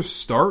Raptors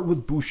start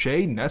with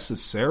Boucher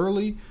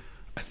necessarily.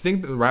 I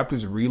think the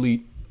Raptors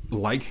really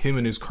like him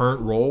in his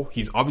current role.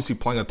 He's obviously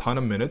playing a ton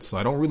of minutes, so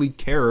I don't really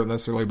care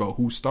necessarily about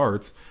who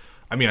starts.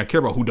 I mean, I care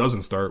about who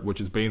doesn't start,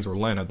 which is Baines or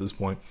Len at this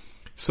point.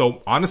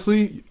 So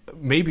honestly,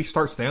 maybe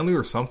start Stanley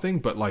or something,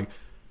 but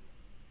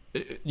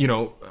if you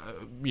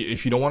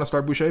don't want to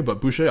start Boucher,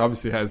 but Boucher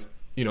obviously has,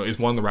 is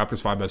one of the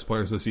Raptors' 5 best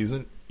players this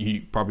season.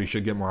 He probably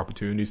should get more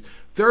opportunities.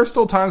 There are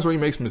still times where he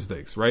makes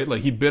mistakes, right?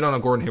 Like, he bid on a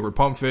Gordon Hayward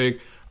pump fake.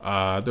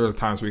 There are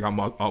times where he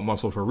got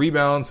out-muscled for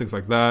rebounds, things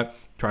like that.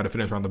 Tried to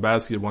finish around the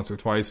basket once or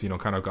twice,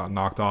 kind of got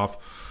knocked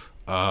off.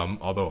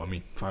 Although,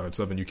 5 out of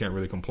 7, you can't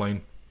really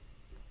complain.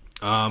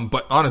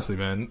 But honestly,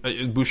 man,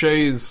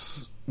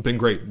 Boucher's been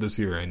great this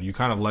year, and you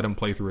kind of let him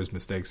play through his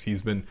mistakes.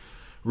 He's been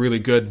really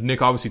good.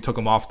 Nick obviously took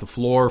him off the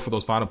floor for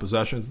those final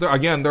possessions. There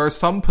are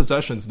some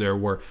possessions there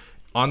where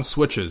on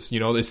switches,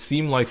 it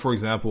seemed like, for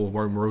example,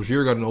 where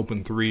Rozier got an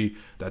open 3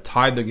 that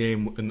tied the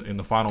game in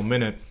the final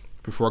minute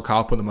before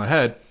Kyle put him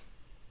ahead.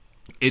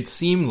 It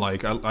seemed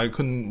like I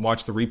couldn't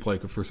watch the replay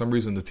because for some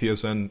reason the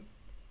TSN,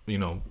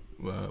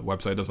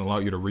 website doesn't allow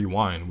you to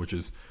rewind, which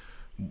is,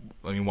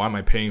 why am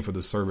I paying for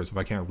this service if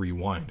I can't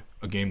rewind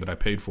a game that I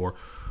paid for?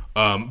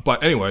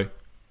 But anyway,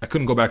 I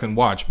couldn't go back and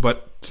watch.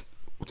 But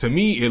to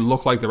me, it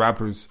looked like the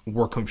Raptors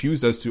were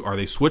confused as to, are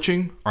they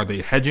switching? Are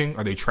they hedging?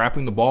 Are they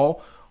trapping the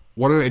ball?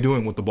 What are they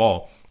doing with the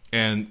ball?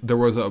 And there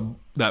was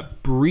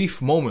that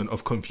brief moment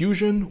of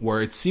confusion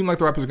where it seemed like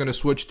the Raptors were going to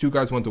switch. 2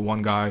 guys went to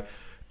 1 guy.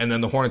 And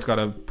then the Hornets got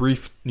a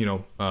brief,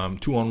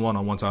 2-on-1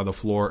 on one side of the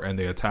floor, and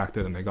they attacked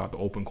it, and they got the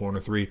open corner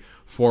 3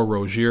 for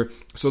Rozier.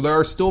 So there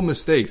are still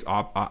mistakes,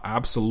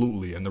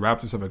 absolutely, and the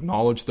Raptors have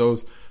acknowledged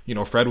those.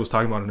 Fred was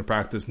talking about it in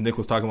practice. Nick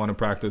was talking about it in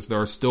practice. There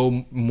are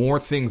still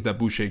more things that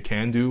Boucher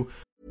can do.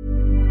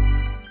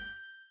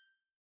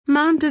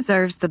 Mom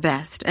deserves the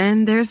best,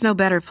 and there's no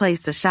better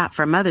place to shop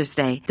for Mother's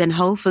Day than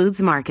Whole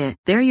Foods Market.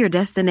 They're your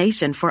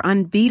destination for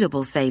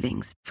unbeatable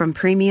savings, from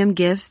premium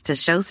gifts to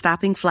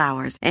show-stopping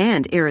flowers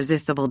and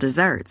irresistible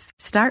desserts.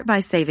 Start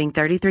by saving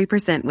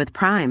 33% with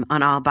Prime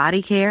on all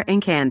body care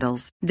and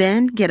candles.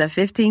 Then get a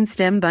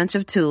 15-stem bunch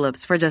of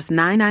tulips for just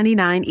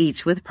 $9.99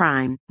 each with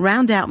Prime.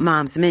 Round out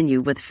Mom's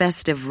menu with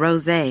festive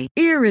rosé,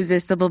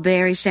 irresistible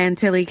berry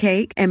chantilly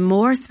cake, and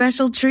more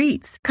special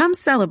treats. Come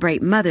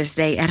celebrate Mother's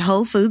Day at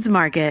Whole Foods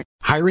Market.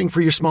 Hiring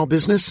for your small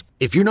business?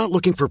 If you're not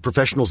looking for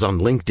professionals on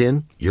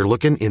LinkedIn, you're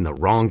looking in the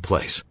wrong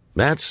place.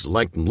 That's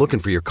like looking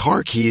for your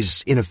car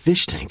keys in a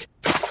fish tank.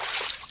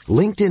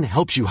 LinkedIn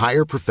helps you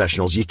hire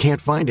professionals you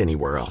can't find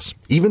anywhere else,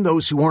 even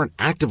those who aren't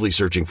actively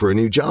searching for a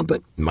new job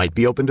but might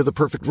be open to the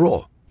perfect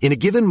role. In a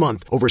given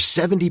month, over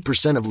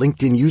 70% of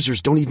LinkedIn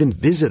users don't even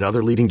visit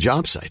other leading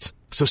job sites.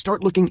 So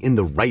start looking in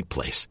the right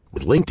place.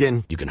 With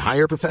LinkedIn, you can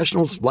hire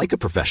professionals like a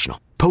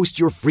professional. Post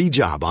your free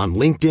job on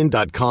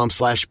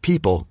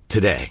linkedin.com/people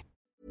today.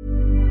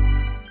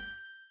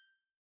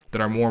 That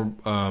are more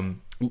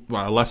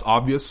less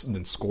obvious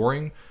than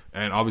scoring,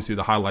 and obviously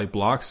the highlight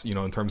blocks,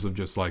 in terms of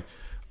just like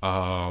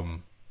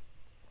being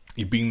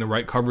the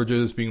right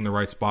coverages, being in the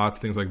right spots,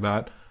 things like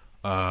that,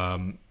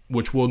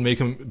 which will make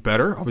him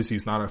better. Obviously,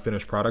 he's not a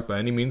finished product by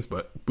any means,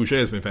 but Boucher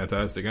has been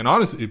fantastic. And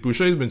honestly,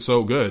 Boucher has been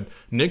so good.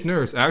 Nick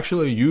Nurse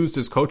actually used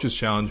his coach's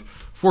challenge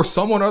for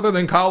someone other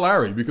than Kyle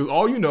Lowry, because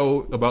all you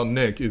know about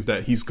Nick is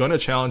that he's going to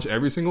challenge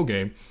every single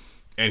game,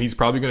 and he's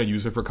probably going to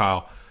use it for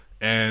Kyle.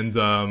 And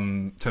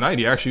tonight,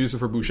 he actually used it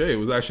for Boucher. It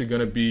was actually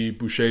going to be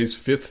Boucher's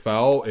fifth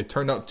foul. It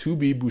turned out to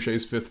be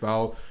Boucher's fifth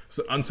foul. It was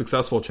an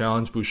unsuccessful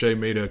challenge. Boucher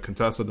made a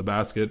contest at the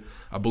basket,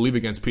 I believe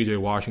against PJ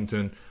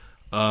Washington.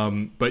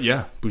 But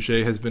yeah,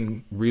 Boucher has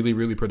been really,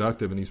 really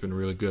productive, and he's been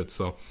really good.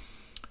 So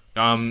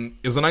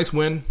it was a nice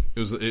win. It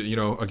was,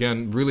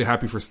 again, really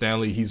happy for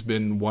Stanley. He's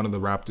been one of the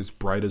Raptors'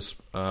 brightest,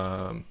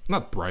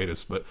 not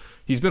brightest, but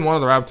he's been one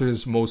of the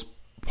Raptors' most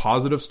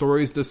positive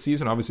stories this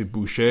season. Obviously,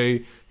 Boucher,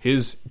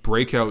 his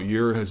breakout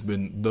year has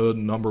been the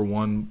number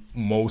one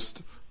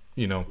most,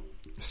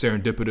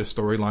 serendipitous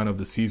storyline of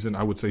the season.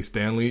 I would say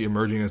Stanley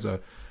emerging as a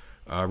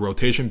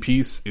rotation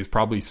piece is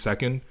probably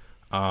second.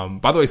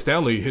 By the way,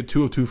 Stanley hit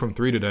 2 of 2 from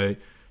 3 today.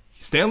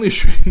 Stanley is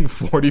shooting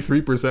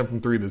 43% from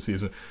 3 this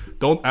season.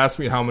 Don't ask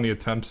me how many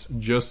attempts.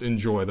 Just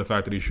enjoy the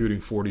fact that he's shooting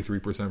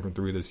 43% from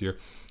 3 this year,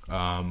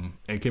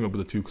 and came up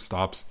with the 2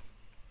 stops.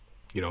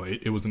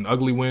 It was an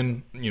ugly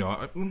win.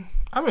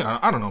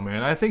 I don't know,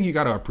 man. I think you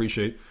got to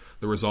appreciate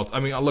the results. I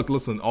mean,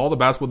 listen, all the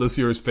basketball this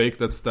year is fake.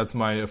 That's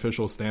my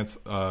official stance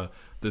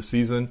this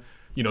season.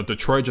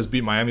 Detroit just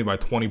beat Miami by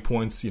 20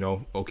 points.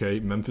 Okay,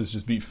 Memphis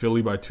just beat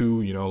Philly by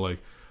 2.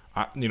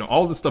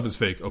 All this stuff is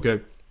fake.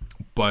 Okay,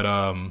 but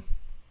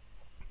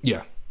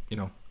yeah,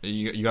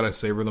 you got to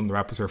savor them. The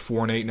Raptors are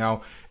 4-8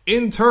 now.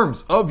 In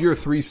terms of your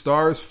 3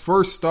 stars,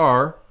 first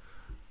star,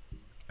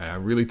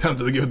 I'm really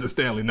tempted to give it to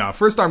Stanley. Now,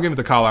 first star, I'm giving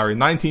it to Kyle Lowry.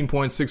 19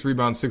 points, 6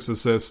 rebounds, 6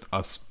 assists,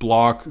 a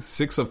block,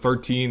 6 of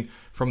 13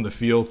 from the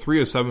field, 3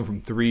 of 7 from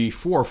 3,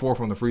 4 of 4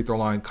 from the free throw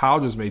line. Kyle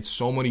just made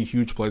so many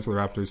huge plays for the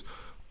Raptors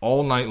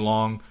all night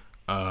long.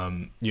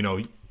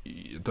 The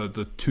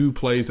 2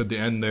 plays at the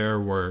end there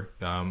were,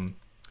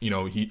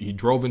 he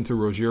drove into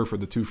Rozier for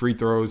the 2 free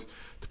throws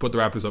to put the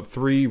Raptors up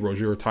 3.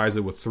 Rozier ties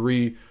it with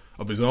 3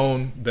 of his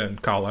own. Then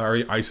Kyle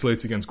Lowry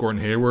isolates against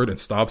Gordon Hayward and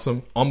stops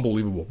him.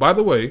 Unbelievable. By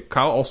the way,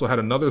 Kyle also had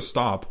another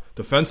stop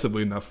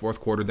defensively in that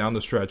fourth quarter down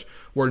the stretch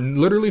where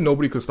literally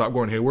nobody could stop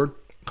Gordon Hayward.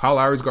 Kyle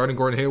Lowry's guarding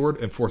Gordon Hayward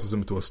and forces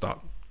him to a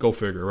stop. Go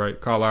figure,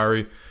 right? Kyle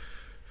Lowry,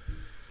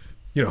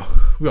 we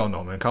all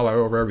know, man. Kyle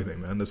Lowry over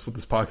everything, man. That's what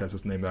this podcast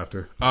is named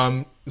after.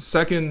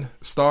 Second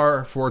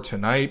star for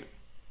tonight,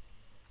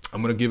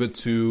 I'm going to give it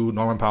to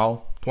Norman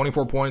Powell.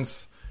 24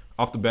 points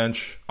off the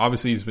bench.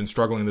 Obviously, he's been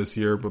struggling this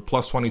year, but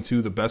plus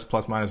 22, the best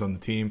plus-minus on the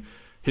team.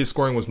 His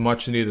scoring was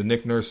much needed.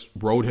 Nick Nurse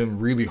rode him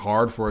really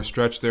hard for a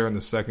stretch there in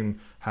the second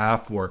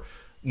half where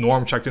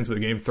Norm checked into the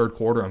game third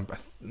quarter,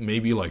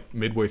 maybe like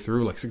midway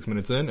through, like 6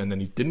 minutes in, and then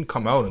he didn't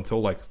come out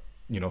until 4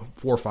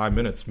 or 5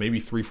 minutes, maybe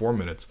 3-4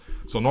 minutes.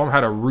 So Norm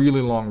had a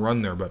really long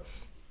run there, but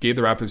gave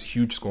the Raptors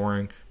huge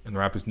scoring, and the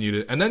Raptors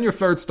needed it. And then your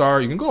third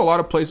star, you can go a lot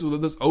of places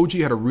with this. OG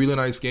had a really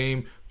nice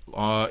game.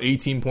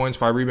 18 points,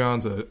 5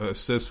 rebounds,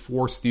 assists,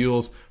 4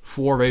 steals,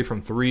 4 of 8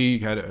 from 3.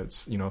 He had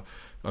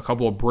a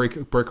couple of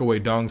breakaway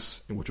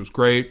dunks, which was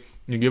great.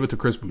 You give it to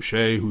Chris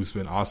Boucher, who's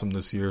been awesome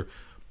this year.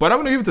 But I'm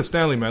going to give it to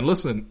Stanley, man.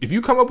 Listen, if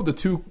you come up with the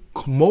 2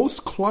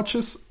 most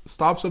clutchest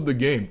stops of the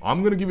game, I'm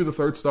going to give you the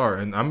third star.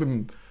 And I've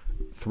been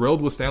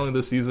thrilled with Stanley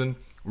this season,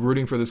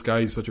 rooting for this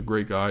guy. He's such a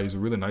great guy. He's a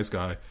really nice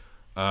guy.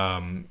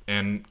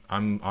 And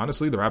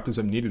honestly, the Raptors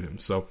have needed him.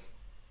 So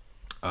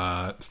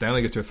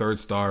Stanley gets your third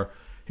star.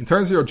 In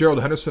terms of your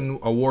Gerald Henderson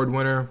Award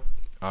winner,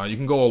 you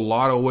can go a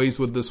lot of ways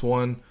with this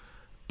one,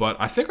 but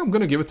I think I'm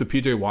going to give it to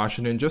PJ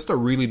Washington. Just a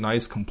really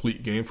nice,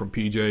 complete game from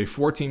PJ.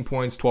 14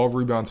 points, 12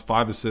 rebounds,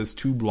 5 assists,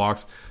 2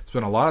 blocks.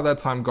 Spent a lot of that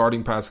time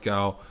guarding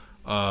Pascal.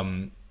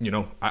 I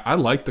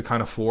like the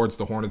kind of forwards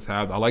the Hornets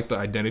have. I like the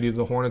identity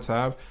the Hornets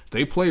have.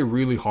 They play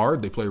really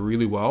hard. They play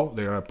really well.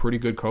 They got a pretty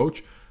good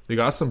coach. They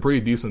got some pretty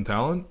decent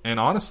talent. And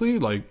honestly,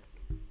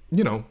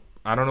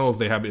 I don't know if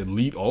they have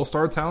elite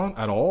all-star talent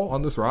at all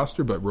on this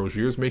roster, but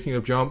Rozier's making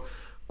a jump.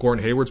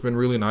 Gordon Hayward's been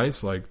really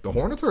nice. The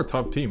Hornets are a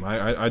tough team.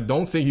 I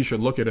don't think you should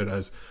look at it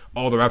as,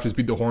 the Raptors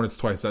beat the Hornets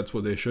twice. That's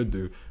what they should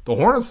do. The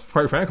Hornets,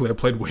 quite frankly, have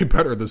played way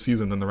better this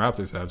season than the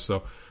Raptors have.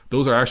 So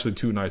those are actually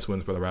 2 nice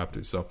wins for the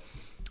Raptors. So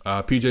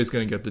PJ's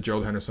going to get the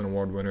Gerald Henderson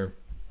Award winner.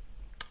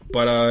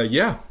 But the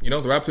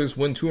Raptors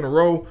win 2 in a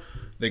row.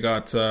 They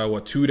got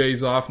 2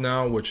 days off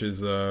now, which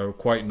is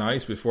quite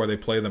nice before they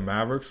play the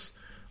Mavericks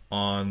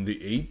on the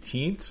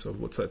 18th. So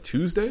what's that,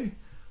 Tuesday?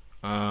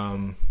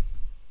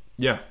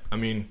 Yeah, I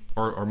mean,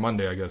 or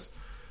Monday, I guess.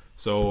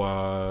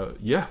 So,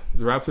 yeah,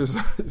 the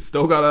Raptors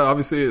still got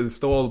obviously, it's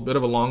still a bit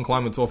of a long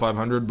climb until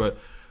 500, but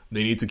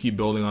they need to keep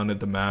building on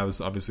it. The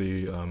Mavs,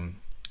 obviously,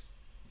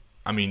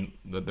 I mean,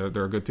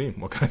 they're a good team.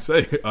 What can I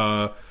say?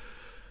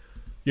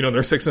 You know,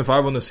 they're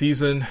 6-5 on the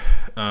season.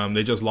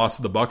 They just lost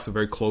to the Bucks, a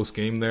very close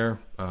game there.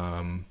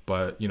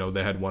 But, you know,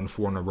 they had won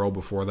 4 in a row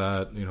before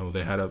that. You know,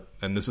 they had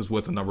and this is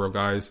with a number of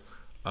guys,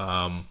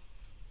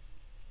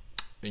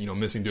 you know,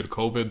 missing due to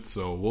COVID.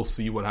 So we'll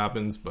see what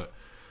happens. But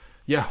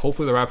yeah,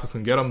 hopefully the Raptors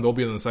can get them. They'll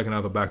be in the second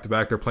half of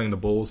back-to-back. They're playing the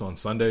Bulls on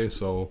Sunday,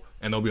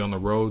 and they'll be on the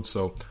road.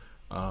 So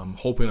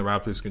hoping the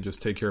Raptors can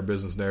just take care of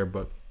business there.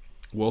 But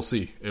we'll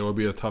see. It will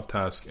be a tough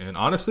task. And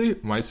honestly,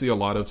 might see a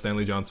lot of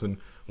Stanley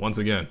Johnson once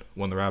again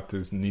when the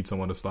Raptors need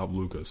someone to stop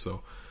Luka.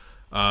 So,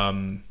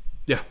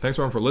 yeah, thanks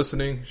everyone for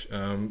listening.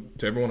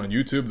 To everyone on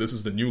YouTube, this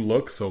is the new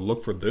look. So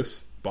look for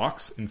this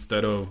box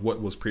instead of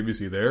what was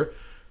previously there.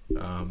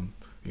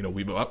 You know,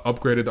 we've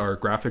upgraded our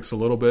graphics a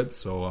little bit,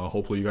 so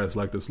hopefully you guys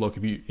like this look.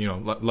 If you know,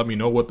 let me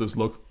know what this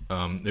look,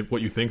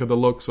 what you think of the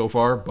look so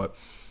far. But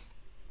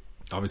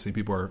obviously,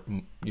 people are,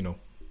 you know,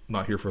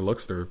 not here for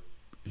looks; they're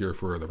here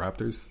for the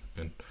Raptors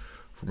and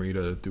for me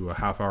to do a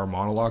half-hour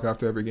monologue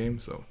after every game.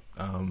 So,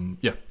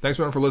 yeah, thanks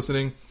everyone for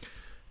listening,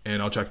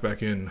 and I'll check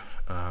back in,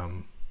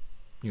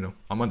 you know,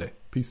 on Monday.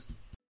 Peace.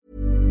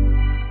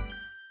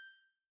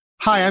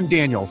 Hi, I'm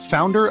Daniel,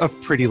 founder of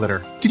Pretty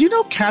Litter. Did you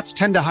know cats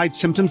tend to hide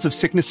symptoms of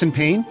sickness and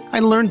pain? I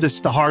learned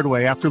this the hard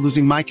way after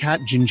losing my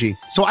cat, Gingy.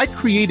 So I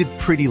created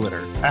Pretty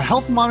Litter, a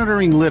health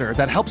monitoring litter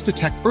that helps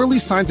detect early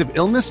signs of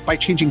illness by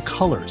changing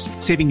colors,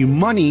 saving you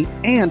money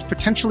and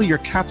potentially your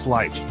cat's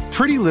life.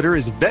 Pretty Litter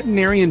is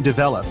veterinarian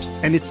developed,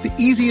 and it's the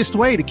easiest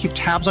way to keep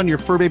tabs on your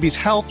fur baby's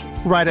health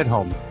right at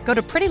home. Go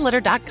to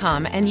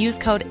prettylitter.com and use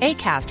code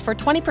ACAST for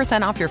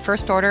 20% off your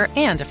first order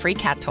and a free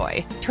cat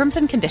toy. Terms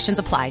and conditions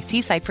apply.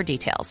 See site for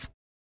details.